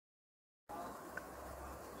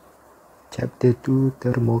Chapter 2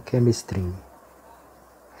 Thermochemistry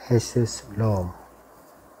Hess's Law.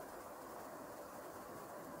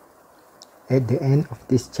 At the end of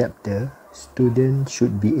this chapter, students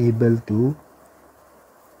should be able to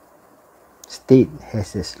state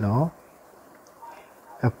Hess's law,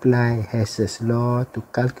 apply Hess's law to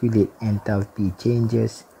calculate enthalpy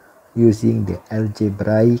changes using the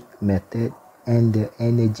algebraic method and the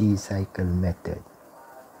energy cycle method.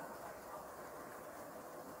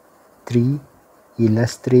 3.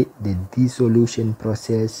 Illustrate the dissolution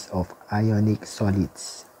process of ionic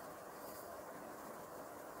solids.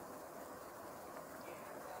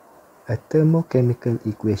 A thermochemical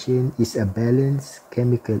equation is a balanced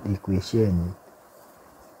chemical equation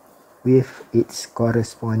with its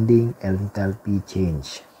corresponding enthalpy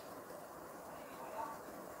change.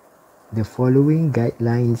 The following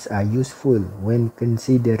guidelines are useful when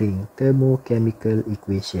considering thermochemical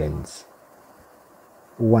equations.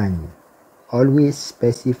 1. Always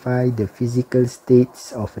specify the physical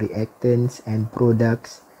states of reactants and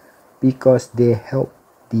products because they help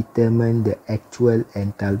determine the actual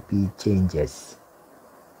enthalpy changes.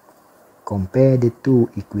 Compare the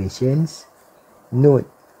two equations.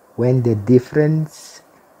 Note when the different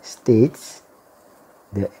states,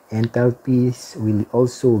 the enthalpies will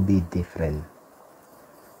also be different.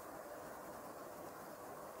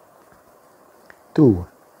 2.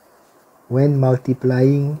 When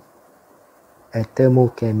multiplying a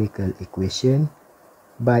thermochemical equation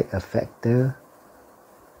by a factor,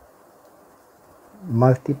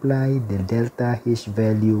 multiply the delta H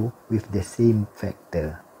value with the same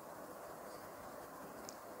factor.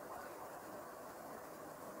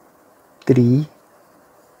 3.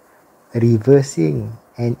 Reversing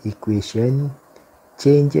an equation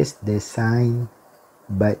changes the sign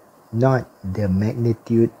but not the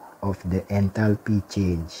magnitude of the enthalpy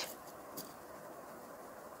change.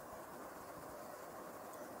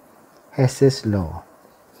 Hess's law.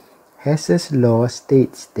 Hess's law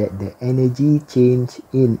states that the energy change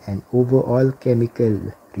in an overall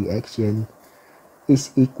chemical reaction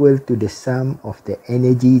is equal to the sum of the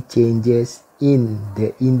energy changes in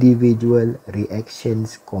the individual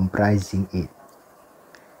reactions comprising it.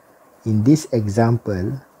 In this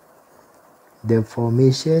example, the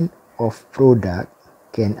formation of product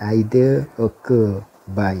can either occur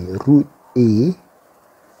by root A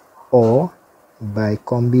or by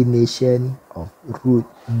combination of root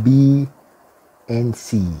B and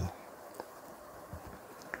C.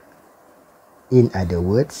 In other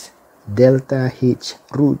words, delta H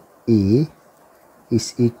root A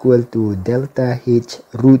is equal to delta H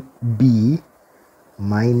root B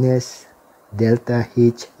minus delta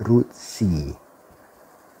H root C.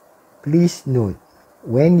 Please note,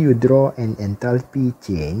 when you draw an enthalpy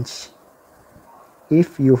change,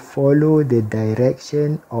 if you follow the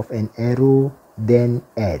direction of an arrow, then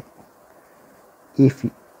add. If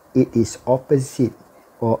it is opposite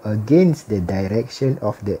or against the direction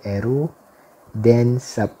of the arrow, then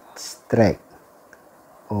subtract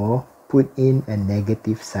or put in a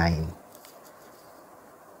negative sign.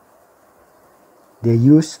 The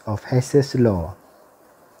use of Hess's law.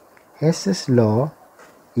 Hess's law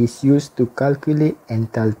is used to calculate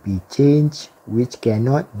enthalpy change which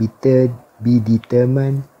cannot be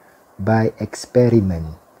determined by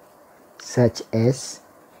experiment, such as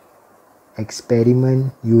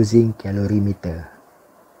experiment using calorimeter.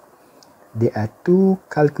 There are two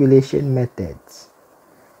calculation methods.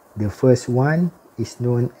 The first one is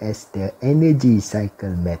known as the energy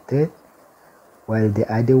cycle method, while the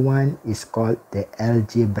other one is called the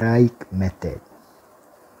algebraic method.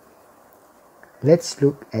 Let's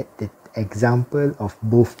look at the example of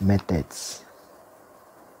both methods.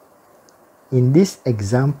 In this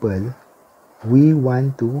example, we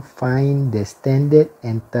want to find the standard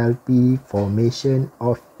enthalpy formation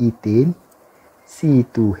of ethane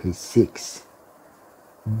C2H6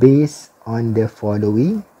 based on the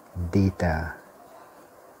following data.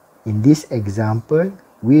 In this example,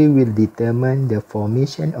 we will determine the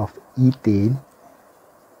formation of ethane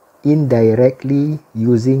indirectly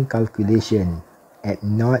using calculation and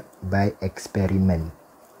not by experiment.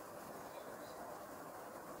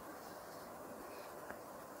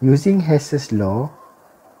 Using Hess's law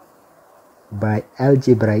by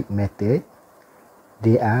algebraic method,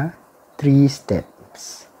 there are 3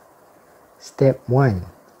 steps. Step 1.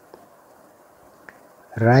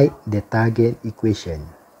 Write the target equation.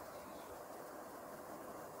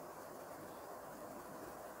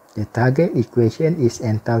 The target equation is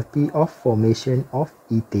enthalpy of formation of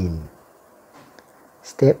ethane.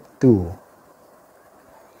 Step 2.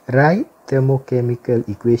 Write thermochemical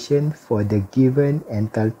equation for the given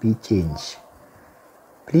enthalpy change.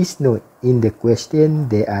 Please note, in the question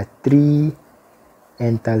there are 3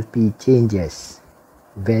 enthalpy changes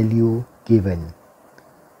value given.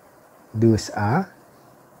 Those are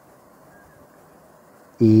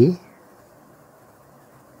A,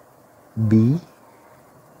 B,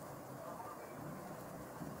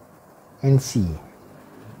 and C.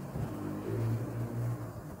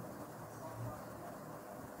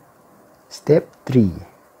 Step 3.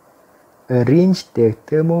 Arrange the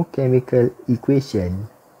thermochemical equation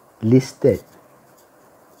listed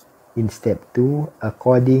in step 2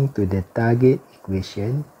 according to the target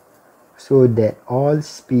equation so that all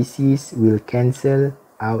species will cancel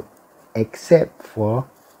out except for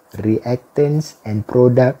reactants and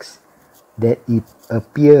products that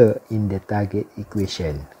appear in the target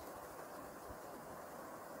equation.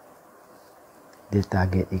 The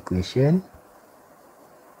target equation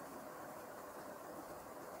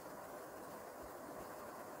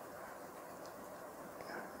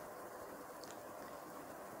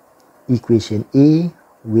equation A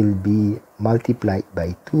will be multiplied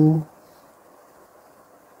by 2,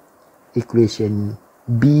 equation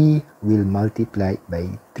B will multiply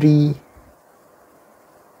by 3,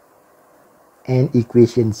 and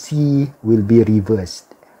equation C will be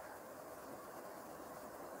reversed.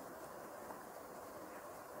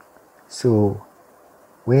 So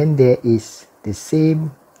when there is the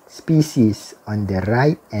same species on the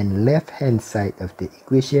right and left hand side of the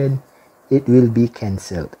equation, it will be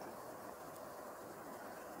cancelled.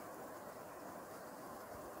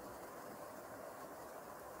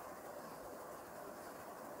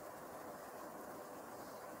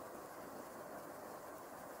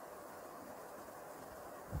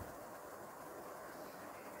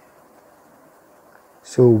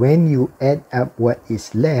 So when you add up what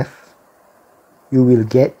is left, you will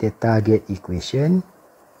get the target equation,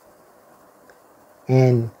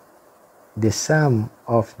 and the sum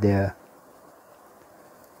of the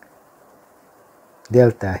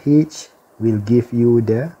delta H will give you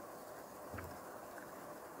the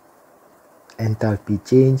enthalpy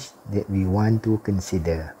change that we want to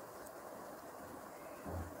consider.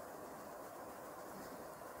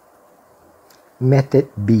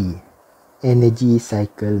 Method B, energy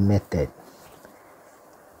cycle method.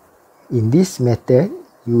 In this method,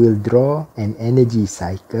 you will draw an energy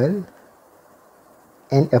cycle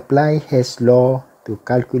and apply Hess law to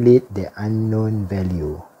calculate the unknown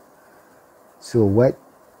value. So what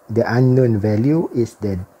the unknown value is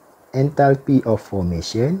the enthalpy of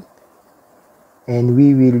formation, and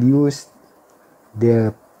we will use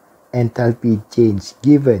the enthalpy change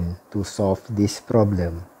given to solve this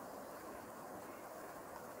problem.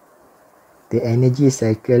 The energy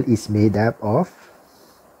cycle is made up of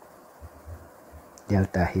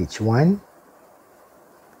delta H1,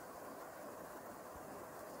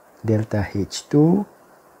 delta H2,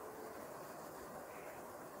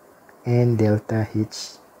 and delta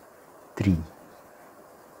H3.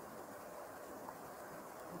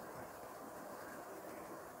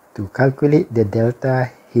 To calculate the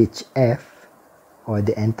delta HF, or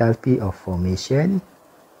the enthalpy of formation,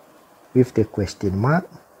 with the question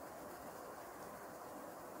mark,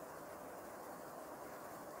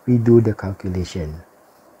 we do the calculation.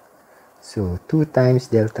 So 2 times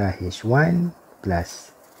delta H1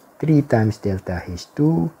 plus 3 times delta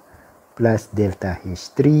H2 plus delta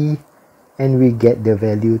H3, and we get the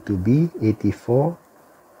value to be 84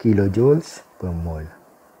 kilojoules per mole.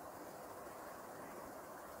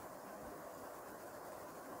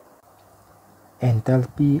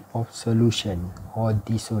 Enthalpy of solution or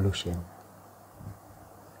dissolution.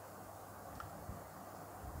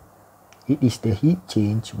 It is the heat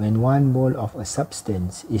change when 1 mole of a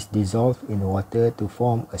substance is dissolved in water to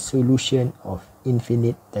form a solution of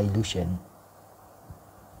infinite dilution.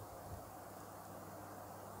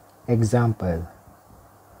 Example: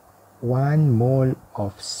 1 mole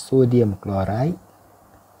of sodium chloride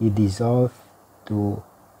is dissolved to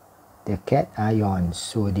the cation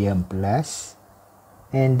sodium plus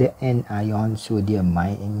and the anion sodium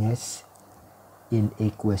minus in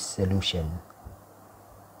aqueous solution.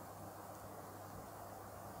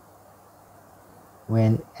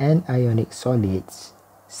 When anionic solids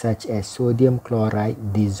such as sodium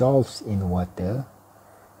chloride dissolves in water,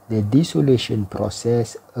 the dissolution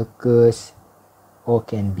process occurs or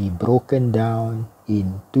can be broken down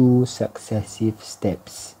in 2 successive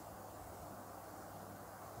steps.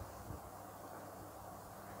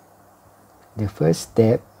 The first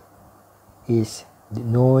step is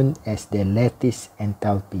known as the lattice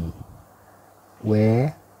enthalpy,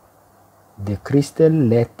 where the crystal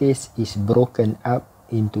lattice is broken up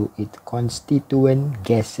into its constituent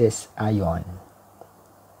gaseous ion.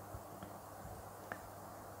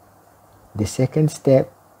 The second step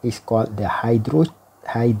is called the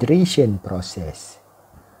hydration process,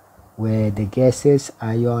 where the gaseous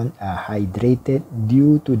ion are hydrated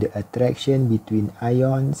due to the attraction between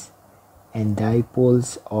ions and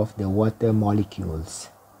dipoles of the water molecules.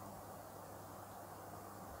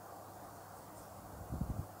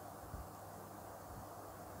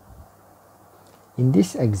 In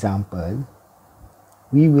this example,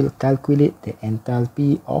 we will calculate the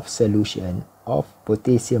enthalpy of solution of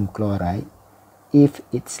potassium chloride if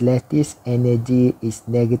its lattice energy is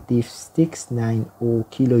negative 690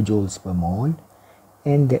 kilojoules per mole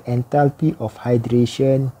and the enthalpy of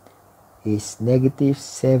hydration is negative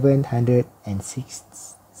 672.8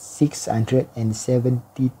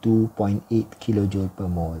 kilojoule per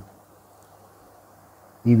mole.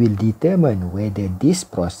 We will determine whether this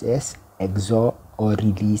process absorb or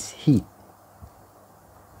release heat.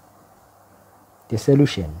 The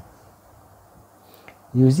solution.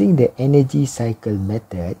 Using the energy cycle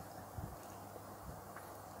method,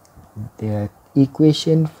 the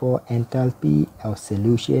equation for enthalpy of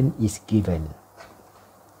solution is given.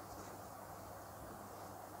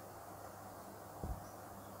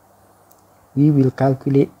 We will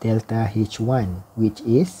calculate delta H1, which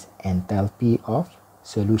is enthalpy of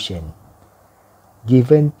solution.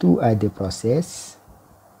 Given two other processes,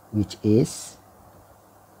 which is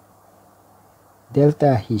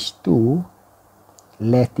delta H2,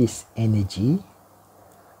 lattice energy.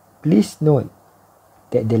 Please note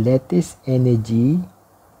that the lattice energy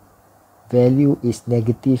value is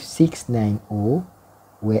negative 690,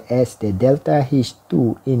 whereas the delta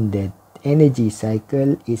H2 in the energy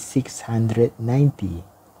cycle is 690.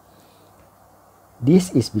 This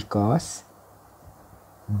is because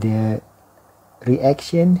the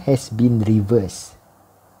reaction has been reversed.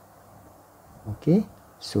 Okay,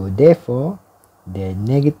 so therefore the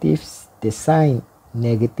sign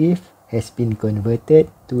negative has been converted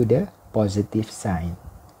to the positive sign.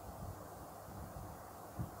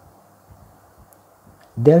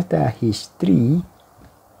 Delta H3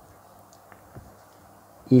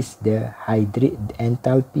 is the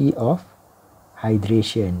enthalpy of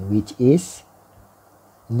hydration, which is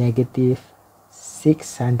negative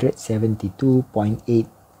 672.8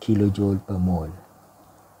 kilojoule per mole.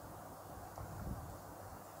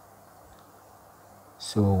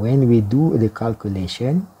 So when we do the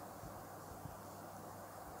calculation,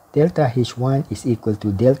 delta H1 is equal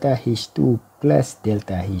to delta H2 plus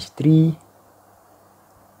delta H3.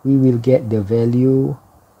 We will get the value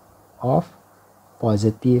of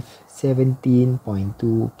positive 17.2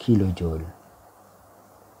 kilojoule.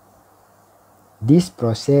 This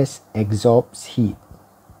process absorbs heat.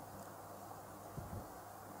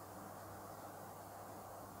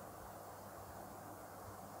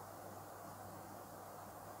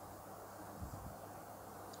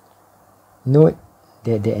 Note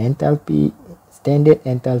that the standard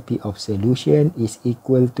enthalpy of solution is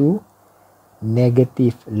equal to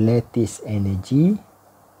negative lattice energy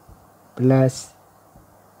plus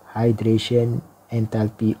hydration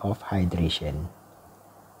enthalpy of hydration.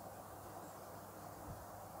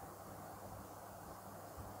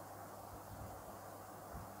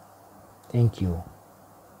 Thank you.